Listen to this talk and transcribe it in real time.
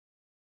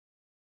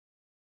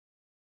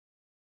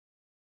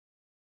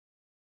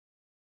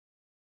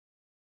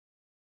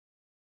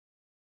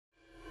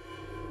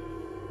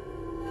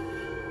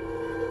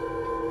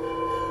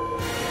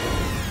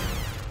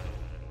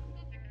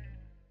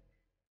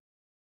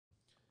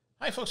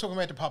Hi, folks. Welcome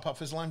back to Pop Pop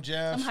Fizzle. I'm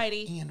Jeff. I'm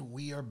Heidi. And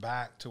we are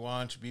back to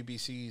watch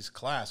BBC's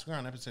Class. We're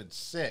on episode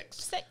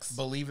 6.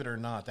 Believe it or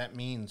not, that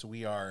means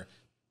we are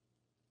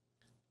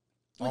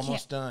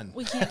almost done.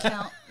 We can't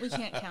count. We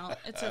can't count.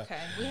 It's okay.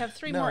 We have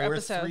three more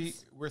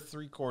episodes. We're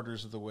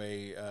 3/4 of the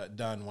way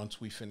done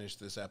once we finish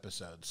this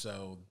episode.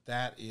 So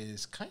that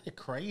is kind of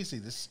crazy.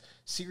 This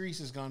series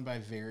has gone by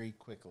very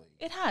quickly.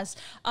 It has.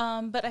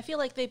 But I feel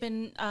like they've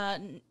been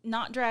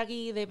not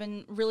draggy. They've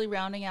been really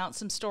rounding out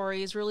some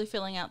stories, really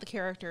filling out the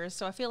characters.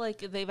 So I feel like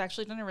they've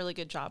actually done a really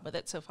good job with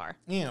it so far.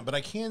 Yeah, but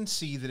I can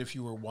see that if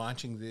you were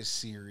watching this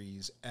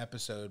series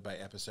episode by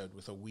episode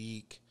with a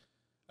week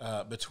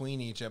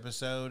between each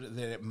episode,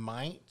 that it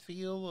might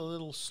feel a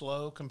little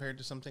slow compared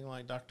to something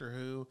like Doctor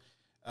Who,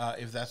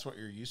 if that's what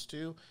you're used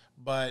to.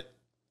 But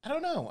I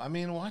don't know. I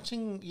mean,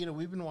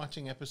 we've been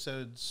watching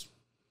episodes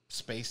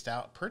spaced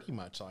out pretty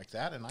much like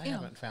that, and I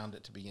haven't found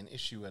it to be an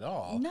issue at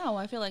all. No,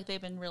 I feel like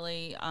they've been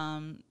really,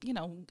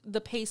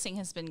 the pacing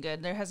has been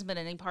good. There hasn't been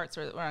any parts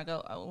where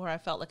I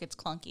felt like it's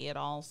clunky at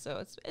all.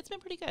 So it's been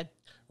pretty good.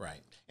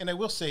 Right. And I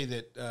will say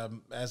that,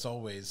 as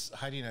always,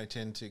 Heidi and I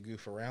tend to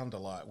goof around a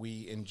lot.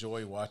 We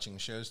enjoy watching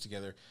shows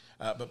together.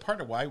 But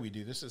part of why we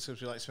do this is because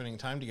we like spending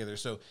time together.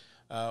 So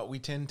we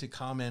tend to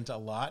comment a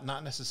lot,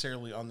 not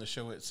necessarily on the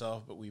show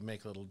itself, but we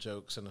make little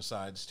jokes and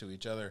asides to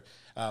each other.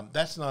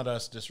 That's not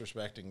us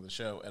disrespecting the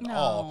show at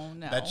all.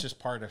 No. That's just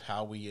part of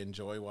how we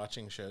enjoy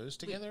watching shows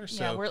together.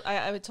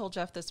 I told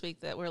Jeff this week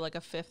that we're like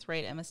a 5th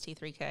rate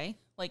MST3K.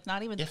 Like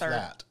not even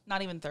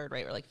not even 3rd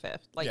rate. We're like 5th.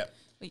 Like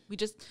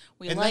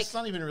and that's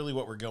not even really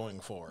what we're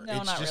going for. No,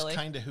 it's not just really.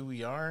 Kind of who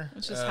we are.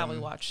 It's just how we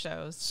watch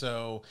shows.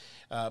 So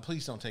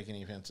please don't take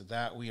any offense at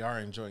that. We are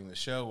enjoying the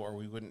show, or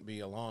we wouldn't be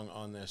along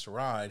on this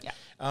ride.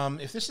 Yeah.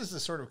 If this is the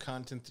sort of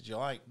content that you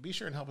like, be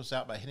sure and help us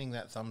out by hitting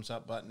that thumbs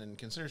up button and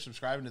consider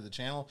subscribing to the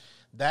channel.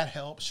 That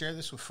helps. Share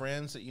this with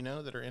friends that you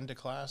know that are into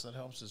Class. That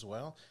helps as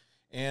well.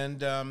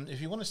 And if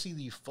you want to see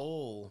the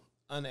full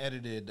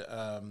unedited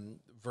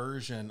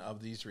version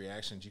of these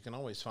reactions, you can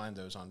always find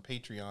those on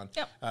Patreon.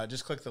 Yep.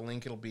 Just click the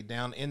link. It'll be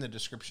down in the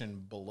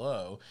description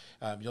below.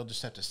 You'll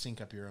just have to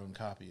sync up your own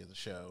copy of the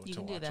show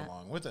to watch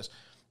along with us.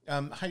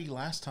 Heidi,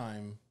 last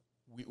time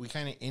we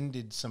kind of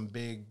ended some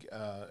big,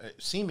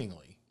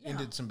 seemingly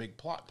ended some big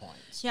plot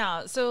points.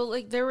 Yeah, so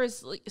like there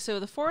was so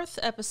the 4th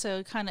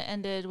episode kind of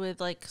ended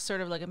with like sort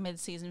of like a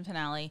mid-season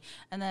finale,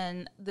 and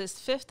then this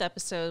 5th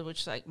episode,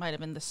 which like might have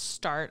been the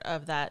start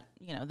of that,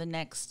 the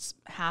next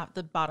half,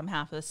 the bottom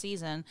half of the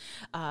season,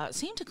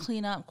 seemed to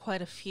clean up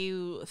quite a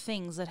few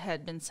things that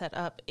had been set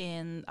up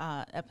in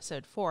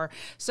episode 4.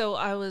 So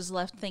I was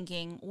left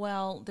thinking,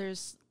 well,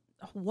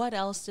 what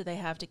else do they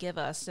have to give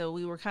us? So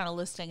we were kind of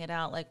listing it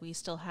out. Like we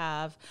still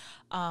have,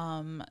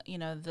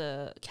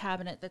 the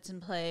cabinet that's in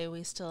play.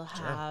 We still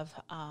have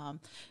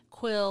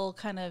Quill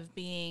kind of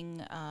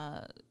being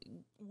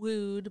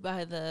wooed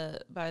by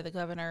the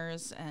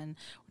governors, and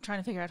we're trying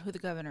to figure out who the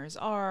governors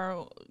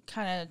are,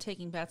 kind of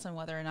taking bets on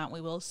whether or not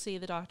we will see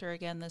the Doctor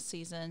again this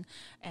season,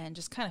 and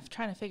just kind of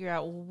trying to figure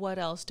out what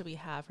else do we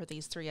have for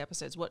these 3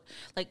 episodes.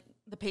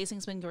 The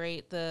pacing's been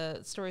great.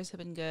 The stories have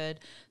been good.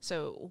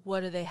 So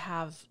what do they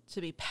have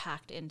to be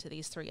packed into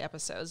these 3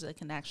 episodes that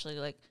can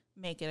actually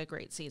make it a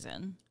great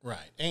season?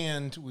 Right.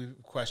 And we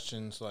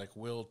questions like,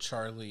 will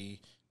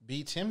Charlie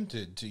be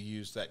tempted to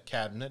use that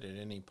cabinet at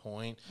any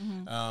point?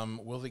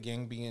 Mm-hmm. Will the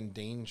gang be in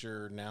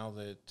danger now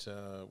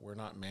that we're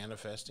not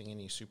manifesting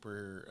any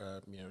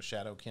super,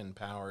 shadowkin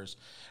powers?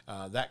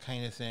 That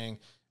kind of thing.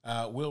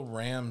 Will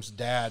Ram's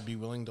dad be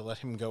willing to let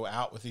him go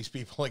out with these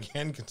people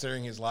again,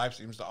 considering his life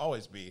seems to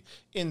always be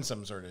in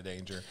some sort of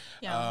danger?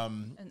 Yeah.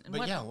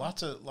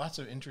 Lots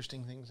of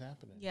interesting things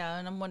happening. Yeah,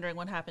 and I'm wondering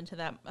what happened to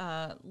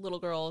that little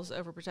girl's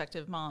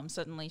overprotective mom.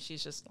 Suddenly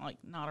she's just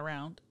not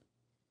around.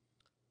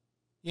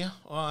 Yeah,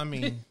 well, I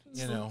mean,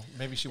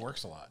 maybe she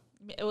works a lot.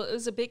 It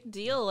was a big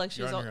deal. Like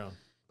she was on your own.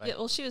 Yeah,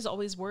 well, she was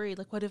always worried.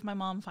 Like, what if my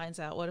mom finds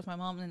out? What if my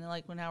mom? And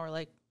now we're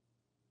like,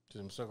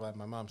 I'm so glad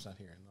my mom's not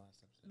here in the last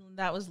episode.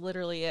 That was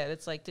literally it.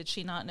 It's like, did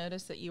she not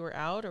notice that you were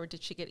out, or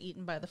did she get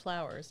eaten by the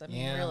flowers? I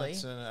mean, really.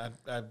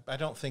 I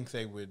don't think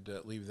they would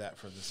leave that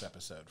for this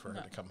episode, for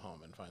her to come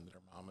home and find that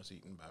her mom was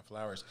eaten by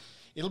flowers.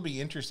 It'll be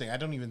interesting. I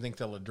don't even think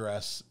they'll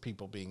address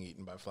people being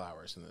eaten by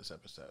flowers in this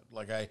episode.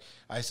 Like,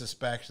 I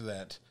suspect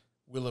that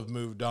we'll have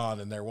moved on,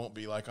 and there won't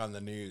be, like on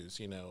the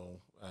news,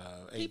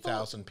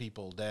 8,000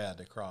 people dead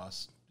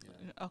across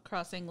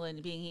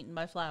England being eaten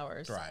by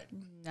flowers. Right.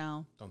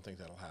 No. Don't think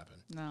that'll happen.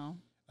 No.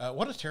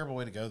 What a terrible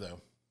way to go,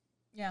 though.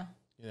 Yeah.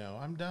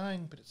 I'm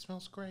dying, but it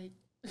smells great.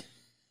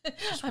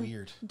 It's just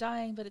weird.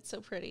 Dying, but it's so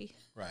pretty.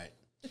 Right.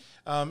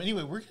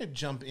 Anyway, we're going to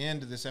jump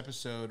into this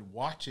episode,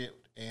 watch it,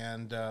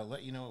 and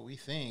let you know what we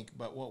think.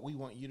 But what we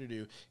want you to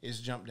do is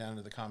jump down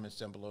to the comments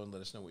down below and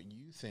let us know what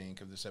you think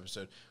of this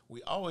episode.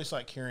 We always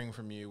like hearing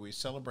from you. We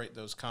celebrate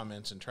those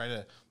comments and try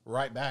to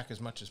write back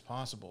as much as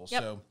possible.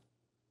 Yep. So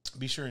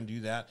be sure and do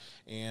that.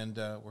 And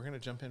we're going to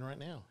jump in right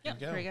now.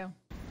 Here we go.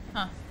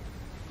 Huh.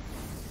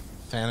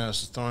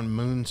 Thanos is throwing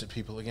moons at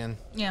people again.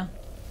 Yeah.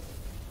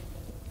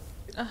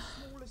 It's the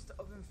smallest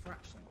of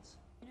infractions.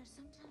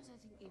 Sometimes I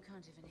think you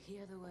can't even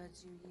hear the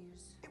words you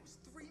use. It was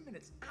 3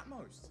 minutes at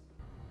most.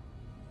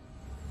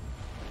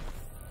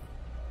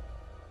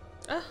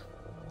 Oh,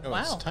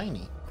 wow. it's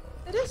tiny.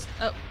 It is.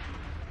 Oh.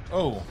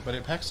 Oh, but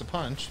it packs a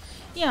punch.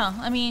 Yeah,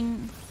 I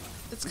mean,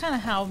 it's kind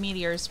of how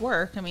meteors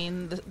work. I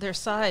mean, their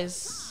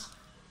size,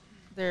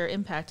 their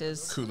impact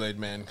is Kool-Aid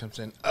Man comes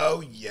in.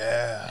 Oh,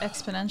 yeah.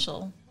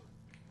 exponential.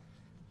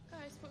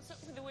 Guys, what's up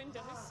with the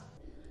windows?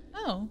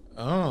 Oh,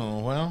 Oh,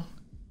 well.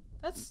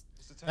 that's...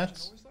 Is the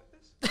That's- tension always like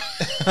this?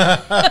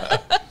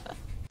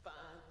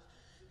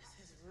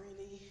 This is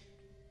really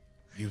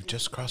You've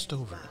just crossed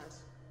over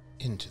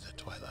into the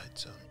Twilight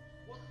Zone.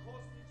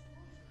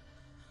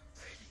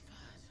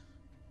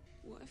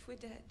 What if we're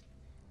dead?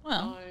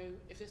 Well, No,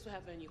 if this were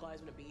heaven, you guys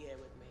wouldn't be here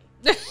with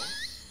me.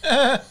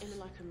 In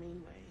like a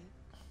mean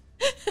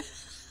way.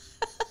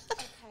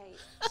 Okay,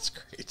 That's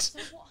great. so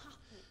what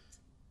happened?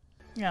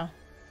 yeah.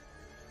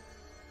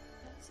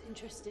 That's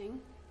interesting.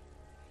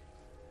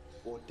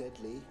 Or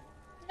deadly.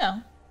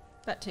 Yeah,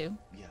 that too.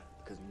 Yeah,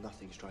 because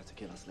nothing's tried to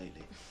kill us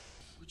lately.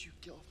 Would you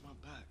get off my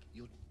back?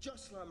 You're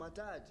just like my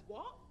dad.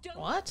 What? Don't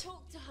What?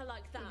 talk to her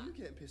like that. What are you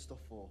getting pissed off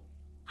for?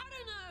 I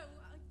don't know.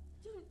 I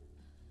don't.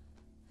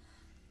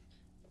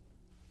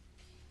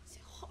 Is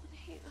it hot in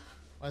here?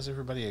 Why is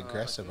everybody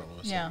aggressive all of a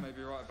sudden? Yeah.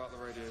 Maybe right about the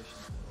radiation.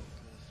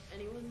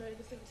 Anyone know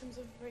the symptoms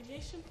of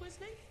radiation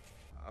poisoning?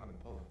 I'm in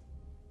Poland.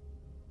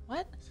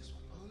 What? Is this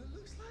what Poland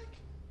looks like?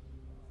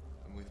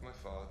 I'm with my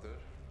father.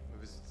 We're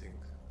visiting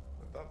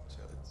my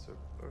babcia. It's her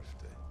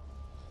birthday.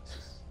 This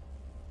is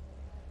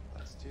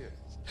last year.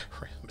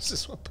 Is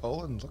this what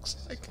Poland looks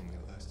This like? is only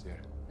last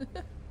year.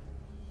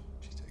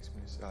 She takes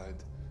me aside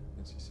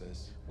and she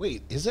says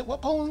Wait, is it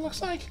what Poland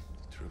looks like?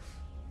 the truth.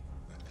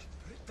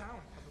 Put it down.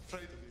 I'm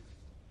afraid of you.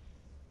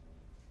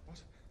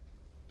 What?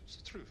 It's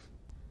the truth.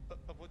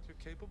 Of what you're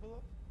capable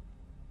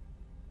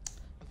of?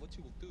 Of what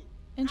you will do.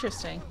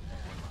 Interesting.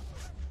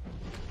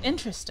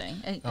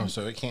 Interesting. Oh,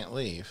 so it can't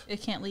leave.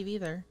 It can't leave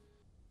either.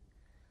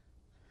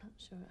 I'm not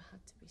sure it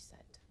had to be said.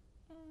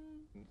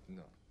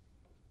 No.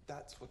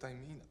 That's what I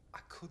mean. I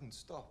couldn't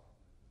stop.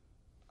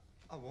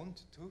 I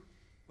wanted to,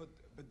 but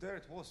there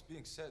it was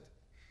being said.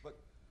 But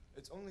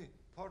it's only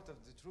part of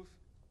the truth.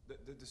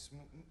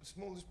 The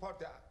smallest part,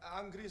 the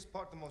angriest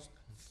part, the most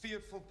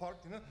fearful part,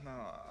 you know? No,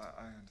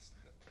 I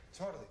understand.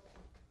 Charlie.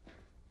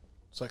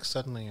 It's like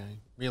suddenly I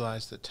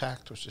realized that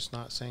tact was just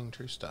not saying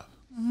true stuff.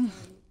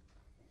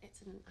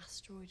 It's an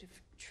asteroid of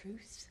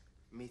truth.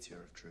 Meteor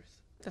of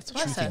truth. That's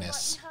what I said.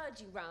 Truthiness. We heard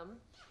you, Ram.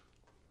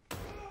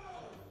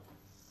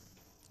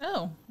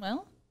 Oh,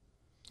 well.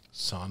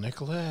 Sonic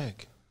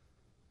leg.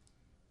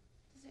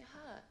 Does it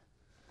hurt?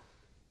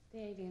 The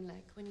alien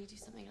leg when you do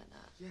something like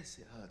that? Yes,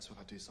 it hurts when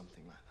I do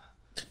something like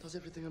that. It does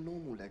everything a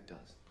normal leg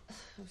does.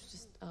 I was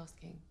just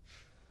asking.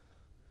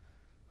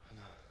 I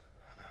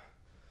know.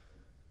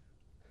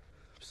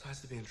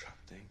 Besides the being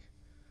trapped thing,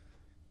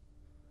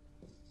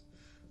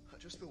 I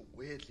just feel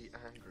weirdly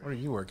angry. What are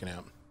you working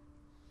out?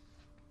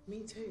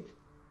 Me too.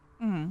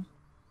 Mm.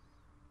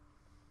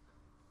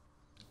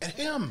 At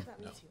him! That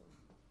No.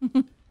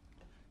 meteor.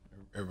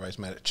 Everybody's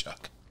mad at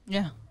Chuck.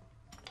 Yeah.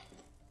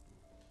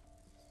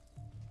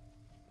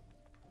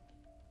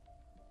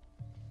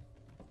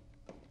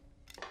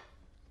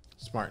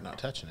 Smart not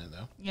touching it,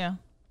 though. Yeah.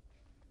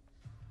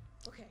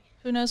 Okay.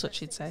 Who knows what let's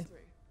she'd think say? this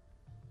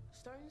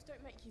through. Stones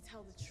don't make you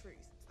tell the truth.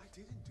 I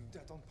didn't do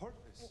that on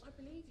purpose. Well,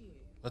 I believe you.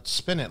 Let's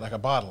spin it like a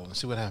bottle and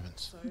see what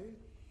happens. So,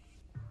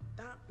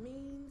 that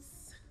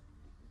means...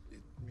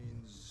 It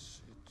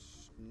means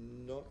it's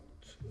not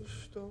a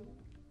stone.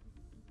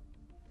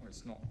 Well,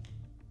 it's not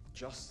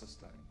just a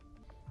stone.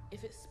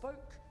 If it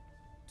spoke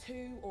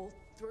to or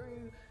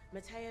through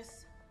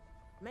Mateus,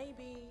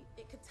 maybe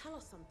it could tell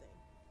us something.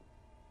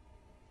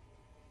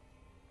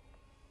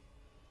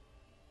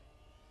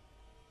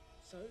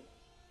 So?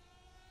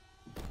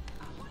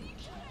 What are you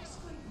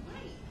doing?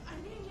 Wait,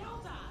 I'm being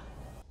yelled at.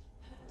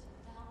 Put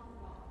down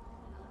a rock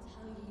and I'll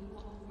tell you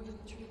what the real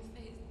truth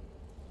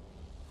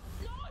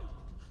is. No!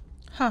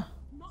 Huh.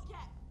 Not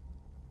yet.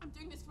 I'm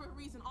doing this for a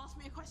reason. Ask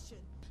me a question.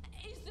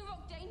 Is the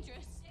rock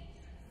dangerous?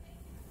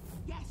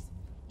 Yes.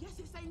 Yes,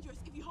 it's dangerous.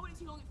 If you hold it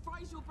too long, it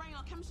fries your brain.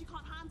 Our chemistry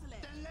can't handle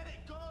it. Then let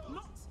it go!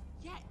 Not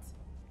yet.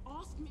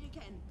 Ask me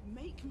again.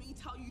 Make me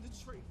tell you the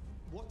truth.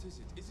 What is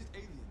it? Is it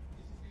alien?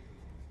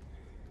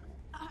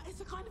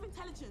 It's a kind of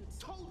intelligence.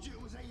 Told you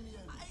it was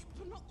alien!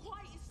 But not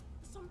quite.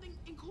 It's something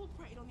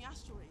incorporated on the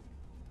asteroid.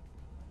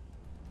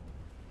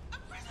 A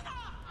prisoner!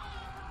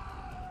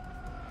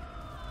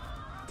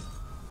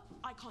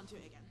 I can't do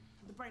it again.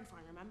 The brain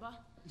frying, remember?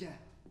 Yeah,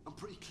 I'm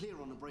pretty clear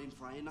on the brain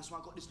frying. That's why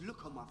I got this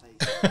look on my face.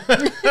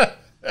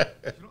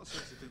 If you're not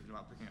seriously thinking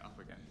about picking it up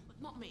again.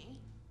 Not me.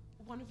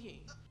 One of you.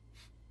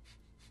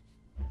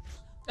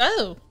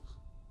 Oh.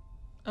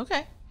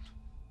 Okay.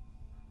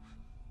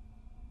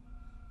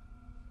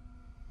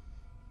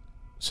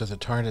 So the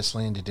TARDIS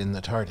landed in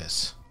the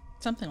TARDIS.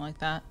 Something like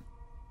that.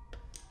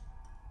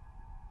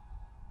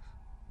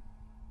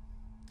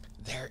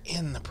 They're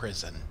in the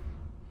prison.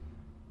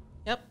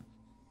 Yep.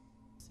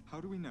 How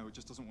do we know it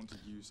just doesn't want to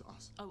use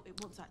us? Oh, it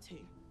wants that too.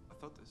 I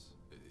thought this.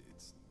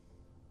 It's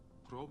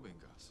probing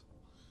us.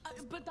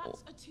 But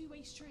that's a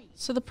two-way street.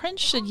 So the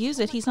prince should use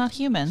it. He's not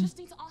human. You just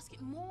need to ask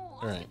it more.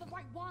 Ask Right. it the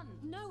right one.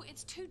 No,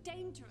 it's too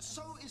dangerous.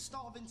 So is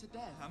starving to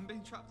death. I'm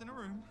being trapped in a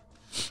room.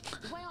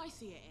 The way I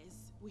see it is,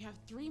 we have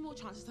 3 more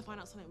chances to find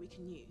out something we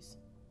can use.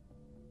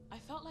 I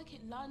felt like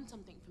it learned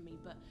something from me,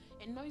 but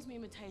it knows me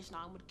and Mateus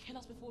now and would kill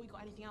us before we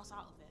got anything else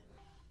out of it.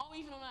 Or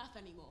even on Earth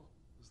anymore.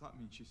 Does that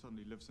mean she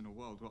suddenly lives in a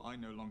world where I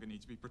no longer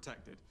need to be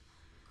protected?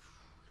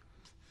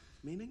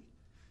 Meaning?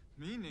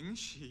 Meaning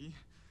she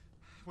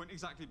won't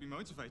exactly be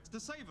motivated to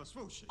save us,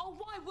 will she? Oh,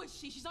 why would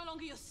she? She's no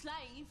longer your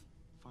slave.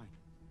 Fine.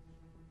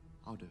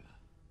 I'll do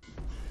it.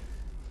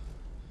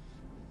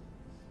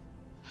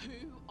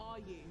 Who are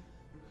you?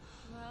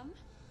 Mum?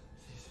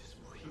 This is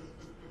weird.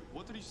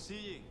 What are you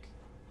seeing?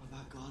 Oh,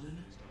 that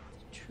garden?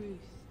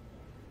 Truth.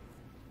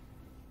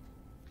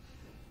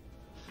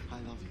 I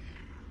love you.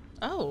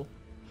 Oh.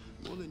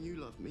 More than you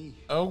love me.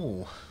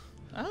 Oh.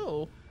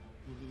 Oh.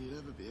 More than you'd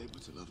ever be able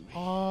to love me.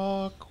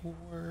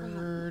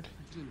 Awkward.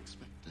 I didn't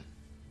expect it.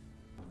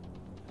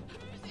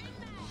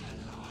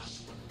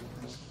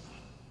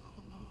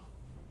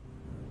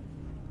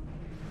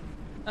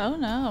 Oh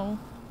no.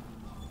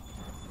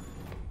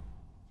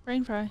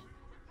 Brain fry.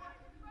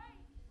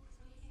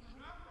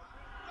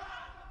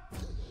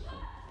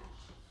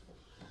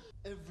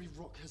 Every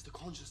rock has the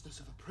consciousness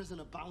of a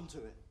prisoner bound to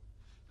it.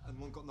 And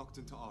one got knocked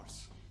into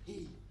ours.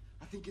 He.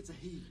 I think it's a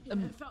he. Yeah,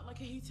 it felt like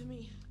a he to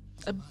me.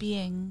 A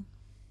being.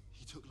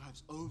 He took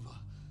lives over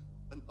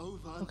and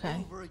over and Okay.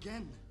 over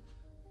again.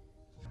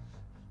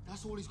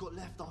 That's all he's got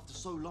left after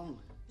so long.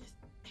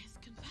 His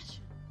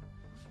confession.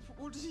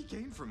 What does he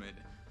gain from it?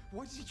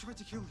 Why did he try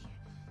to kill you?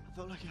 I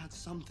felt like it had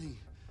something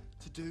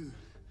to do with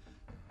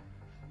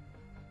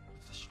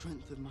the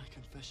strength of my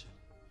confession.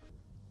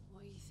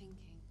 What are you thinking?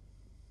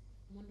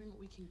 I'm wondering what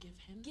we can give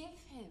him. Give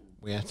him.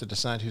 We have to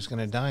decide who's going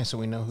to die so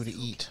we know who to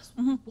eat.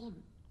 One.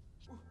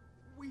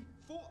 We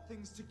fought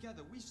things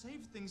together. We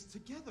saved things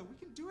together. We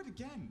can do it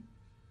again.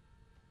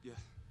 Yeah,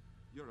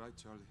 you're right,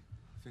 Charlie.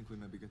 I think we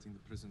may be getting the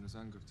prisoner's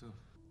anger too.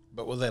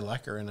 But will they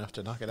like her enough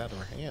to knock it out of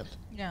her head?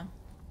 Yeah.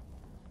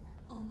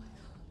 Oh my god.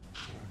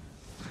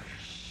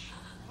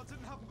 That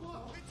didn't happen.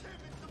 What? It's him.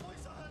 It's the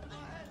voice I heard in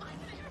my head. I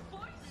didn't hear a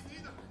voice. Me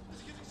neither. Is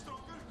he getting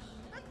stronger?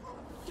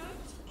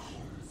 Don't. I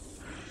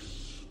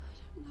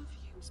don't love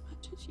you as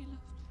much as you loved me.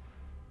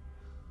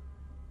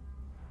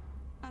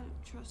 I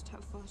don't trust how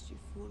fast you've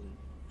fallen,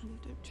 and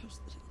I don't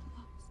trust that it will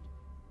last.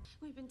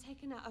 We've been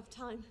taken out of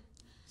time.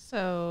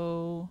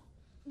 So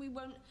We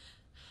won't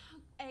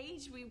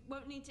age, we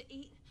won't need to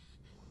eat,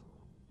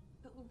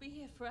 but we'll be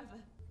here forever.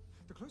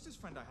 The closest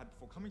friend I had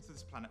before coming to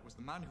this planet was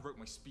the man who wrote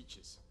my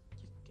speeches.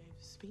 You gave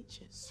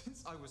speeches.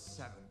 Since I was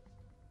 7.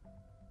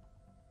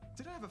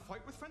 Did I ever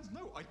fight with friends?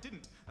 No, I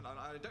didn't. And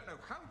I don't know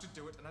how to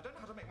do it, and I don't know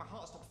how to make my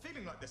heart stop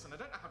feeling like this, and I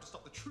don't know how to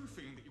stop the true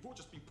feeling that you've all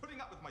just been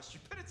putting up with my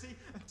stupidity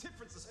and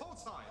difference this whole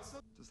time.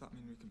 Does that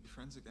mean we can be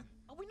friends again?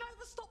 Oh, we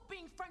never stop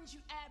being friends,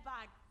 you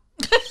airbag.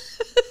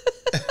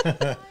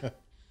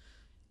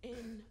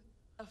 In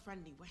a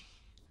friendly way.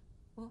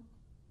 What?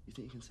 You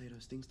think you can say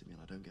those things to me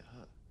and I don't get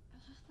hurt?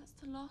 That's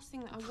the last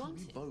thing that I We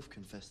wanted. both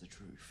confess the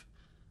truth.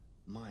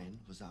 Mine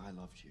was that I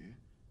loved you.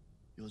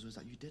 Yours was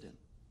that you didn't.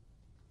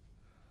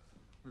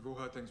 We've all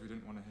heard things we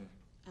didn't want to hear.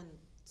 And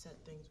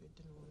said things we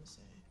didn't want to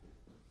say.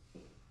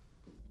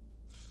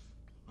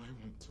 I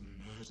want to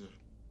murder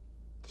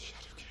the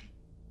Shadow King.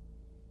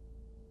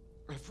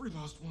 Every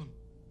last one.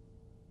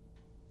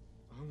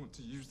 I want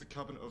to use the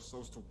Cabinet of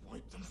Souls to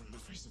wipe them from the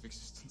face of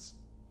existence.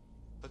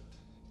 But,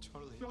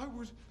 Charlie... I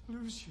would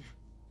lose you. I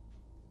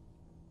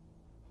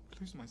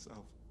would lose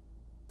myself.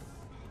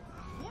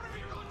 What have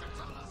you got to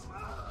tell us?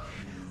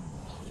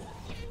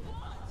 You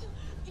what?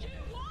 You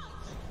what?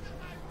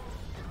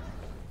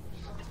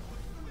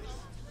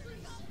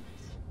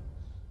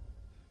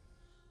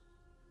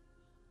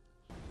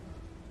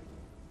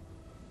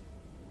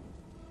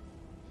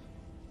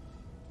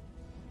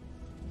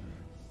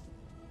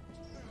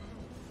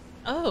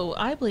 oh,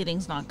 eye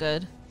bleeding's not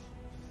good.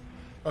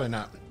 Probably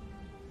not.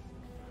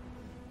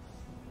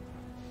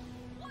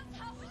 What's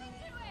happening to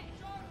it?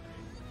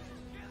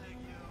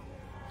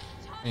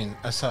 I mean,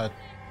 I saw a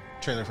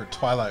trailer for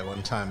Twilight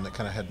one time that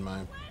kind of had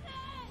my...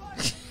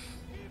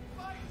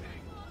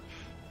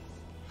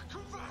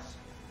 Confess!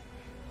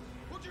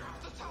 What do you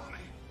have to tell me?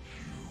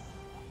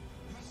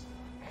 Yes.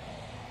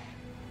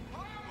 I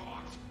am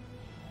what?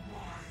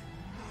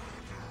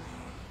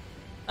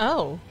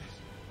 Oh.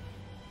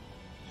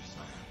 Yes,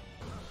 I am.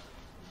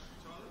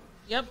 Charlie,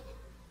 Yep.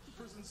 the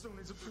prison still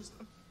needs a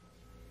prisoner.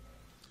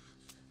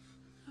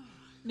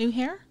 New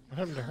hair? What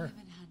happened to her?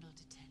 haven't handled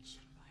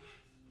detention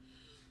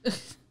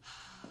right.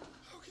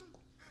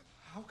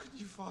 How can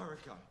you fire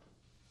a gun?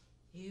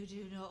 You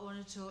do not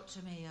want to talk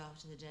to me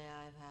after the day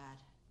I've had.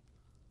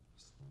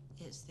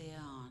 It's the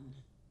Arn.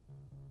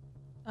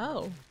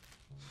 Oh.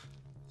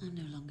 I'm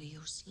no longer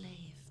your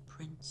slave,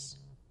 Prince.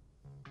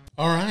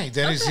 All right,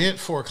 that is it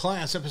for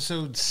Class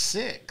Episode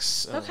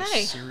 6 of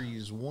Okay.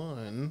 Series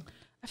 1.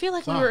 I feel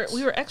like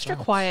we were extra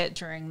quiet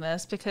during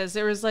this because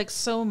there was like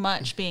so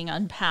much being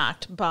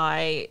unpacked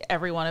by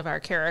every one of our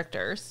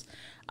characters.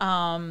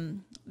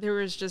 There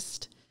was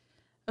just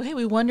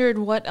we wondered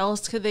what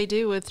else could they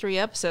do with 3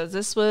 episodes.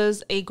 This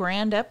was a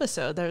grand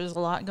episode. There was a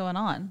lot going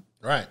on.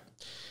 Right.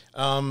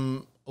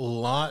 A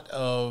lot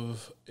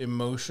of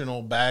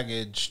emotional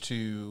baggage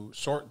to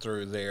sort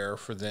through there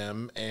for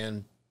them,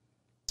 and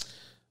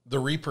the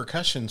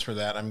repercussions for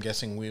that, I'm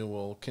guessing we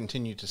will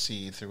continue to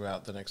see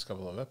throughout the next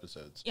couple of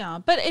episodes. Yeah,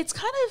 but it's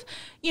kind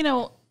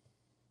of,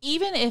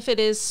 even if it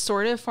is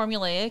sort of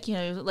formulaic,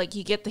 like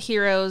you get the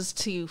heroes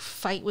to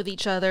fight with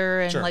each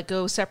other and like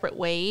go separate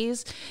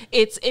ways,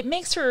 it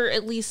makes for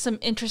at least some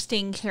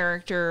interesting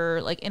character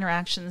like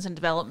interactions and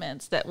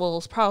developments that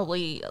we'll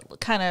probably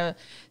kind of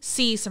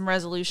see some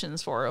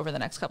resolutions for over the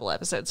next couple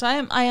episodes. So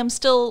I am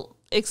still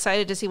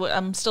excited to see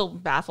I'm still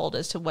baffled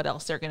as to what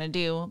else they're going to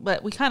do,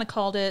 but we kind of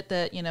called it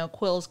that,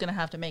 Quill's going to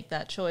have to make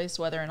that choice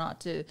whether or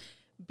not to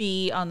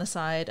be on the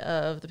side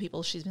of the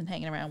people she's been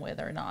hanging around with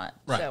or not.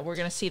 Right. So we're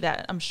going to see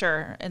that, I'm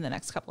sure, in the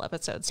next couple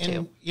episodes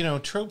too.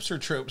 And, tropes are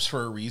tropes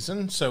for a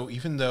reason. So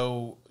even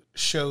though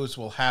shows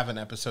will have an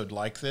episode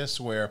like this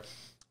where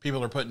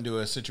people are put into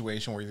a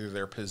situation where either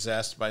they're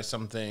possessed by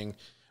something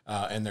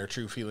and their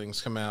true feelings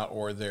come out,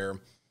 or they're,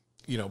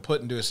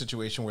 put into a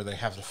situation where they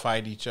have to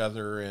fight each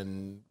other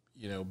and,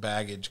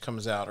 baggage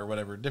comes out or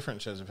whatever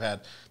different shows have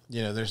had.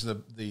 There's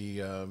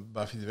the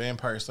Buffy the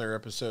Vampire Slayer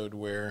episode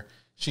where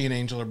she and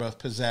Angel are both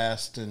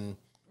possessed and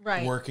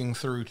working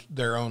through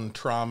their own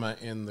trauma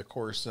in the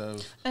course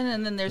of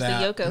and then there's the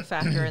Yoko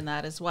factor in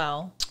that as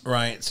well.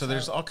 Right. So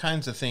there's all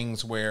kinds of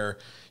things where,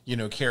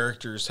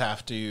 characters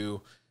have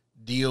to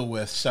deal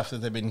with stuff that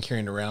they've been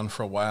carrying around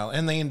for a while,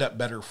 and they end up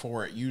better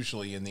for it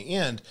usually in the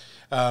end.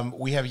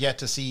 We have yet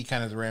to see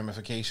kind of the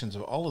ramifications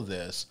of all of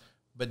this,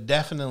 but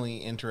definitely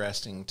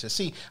interesting to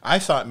see. I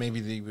thought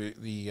maybe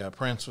the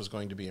prince was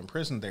going to be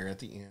imprisoned there at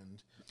the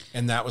end,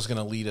 and that was going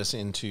to lead us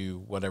into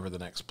whatever the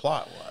next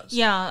plot was.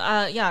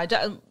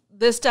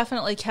 This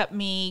definitely kept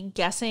me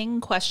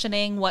guessing,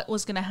 questioning what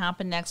was going to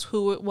happen next,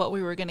 what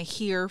we were going to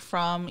hear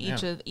from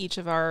each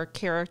of our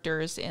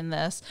characters in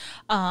this.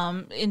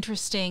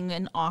 Interesting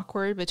and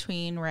awkward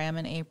between Ram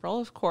and April,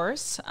 of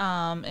course.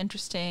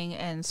 Interesting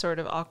and sort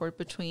of awkward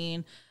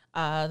between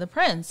the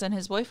prince and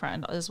his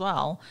boyfriend as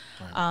well.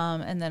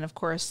 Right. And then, of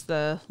course,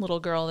 the little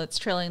girl that's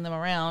trailing them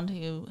around,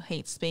 who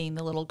hates being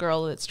the little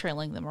girl that's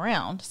trailing them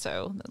around.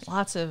 So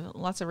lots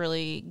of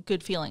really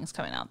good feelings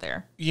coming out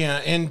there. Yeah,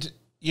 and,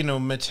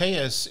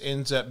 Mateus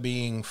ends up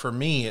being, for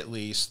me at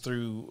least,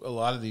 through a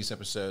lot of these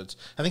episodes,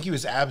 I think he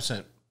was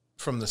absent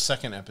from the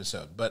second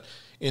episode. But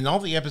in all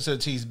the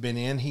episodes he's been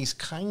in, he's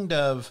kind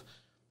of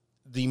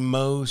the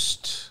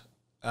most...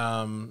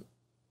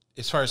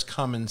 as far as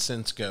common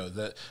sense go,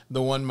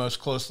 the one most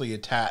closely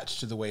attached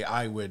to the way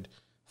I would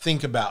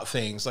think about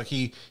things. Like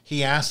he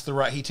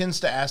tends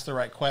to ask the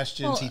right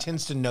questions. Well, he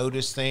tends to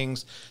notice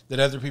things that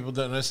other people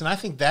don't notice. And I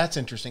think that's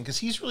interesting because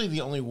he's really the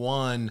only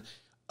one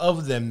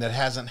of them that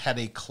hasn't had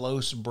a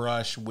close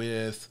brush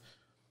with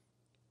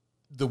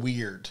the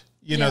weird.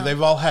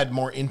 They've all had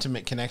more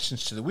intimate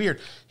connections to the weird.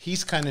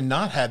 He's kind of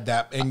not had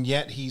that, and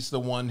yet he's the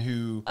one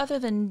who... Other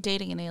than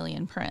dating an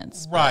alien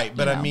prince. Right,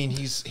 but I mean,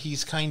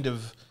 he's kind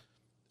of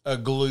a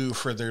glue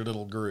for their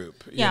little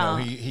group.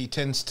 He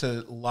tends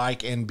to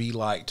like and be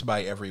liked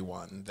by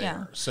everyone there.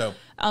 Yeah. So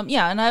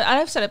and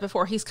I've said it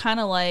before. He's kind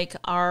of like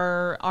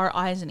our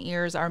eyes and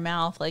ears, our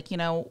mouth. Like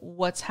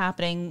what's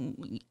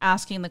happening,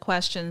 asking the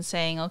questions,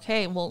 saying,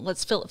 "Okay, well,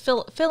 let's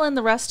fill in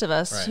the rest of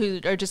us who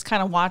are just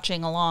kind of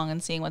watching along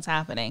and seeing what's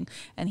happening."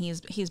 And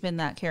he's been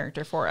that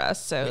character for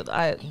us. So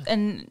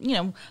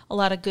a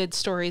lot of good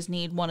stories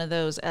need one of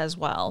those as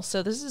well.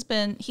 So he's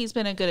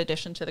been a good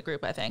addition to the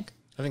group, I think.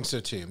 I think so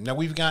too. Now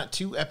we've got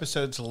 2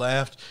 episodes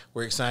left.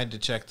 We're excited to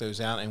check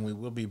those out, and we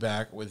will be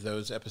back with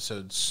those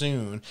episodes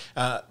soon.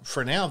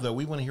 For now, though,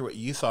 we want to hear what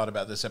you thought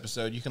about this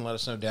episode. You can let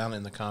us know down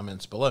in the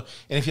comments below.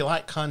 And if you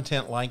like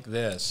content like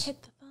this,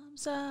 hit the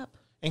thumbs up.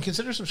 And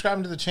consider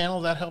subscribing to the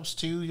channel. That helps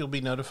too. You'll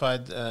be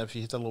notified if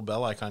you hit the little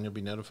bell icon. You'll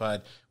be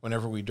notified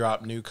whenever we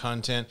drop new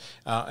content,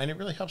 and it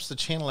really helps the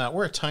channel out.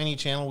 We're a tiny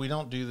channel. We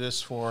don't do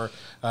this for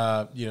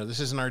this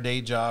isn't our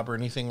day job or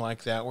anything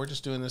like that. We're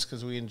just doing this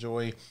because we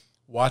enjoy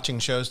watching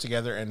shows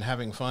together and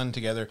having fun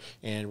together,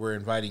 and we're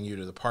inviting you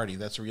to the party.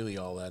 That's really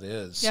all that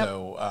is. Yep.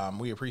 So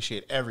we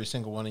appreciate every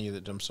single one of you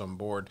that jumps on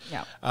board.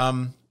 Yeah.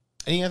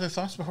 Any other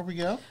thoughts before we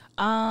go?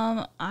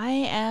 I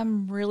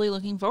am really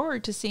looking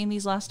forward to seeing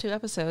these last 2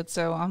 episodes.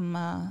 So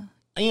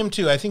I am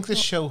too. I think this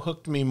show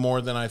hooked me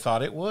more than I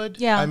thought it would.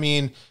 Yeah. I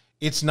mean,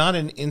 It's not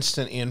an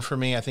instant in for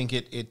me. I think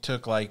it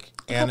took like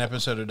an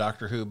episode of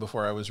Doctor Who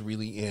before I was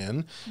really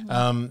in.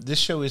 This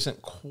show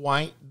isn't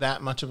quite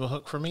that much of a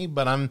hook for me,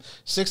 but I'm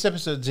 6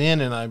 episodes in,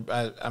 and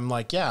I'm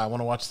like, yeah, I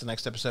want to watch the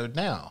next episode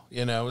now.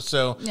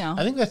 So Yeah.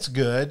 I think that's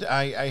good.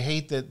 I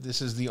hate that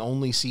this is the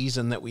only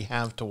season that we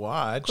have to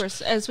watch. Of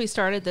course, as we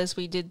started this,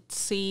 we did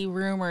see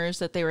rumors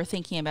that they were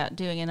thinking about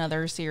doing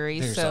another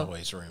series. There's so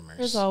always rumors.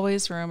 There's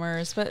always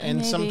rumors, but And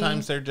maybe.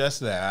 sometimes they're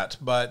just that.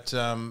 But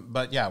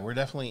yeah, we're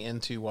definitely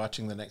into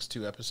watching the next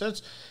 2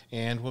 episodes,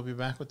 and we'll be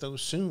back with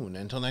those soon.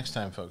 Until next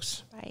time,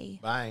 folks. Bye.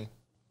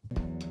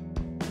 Bye.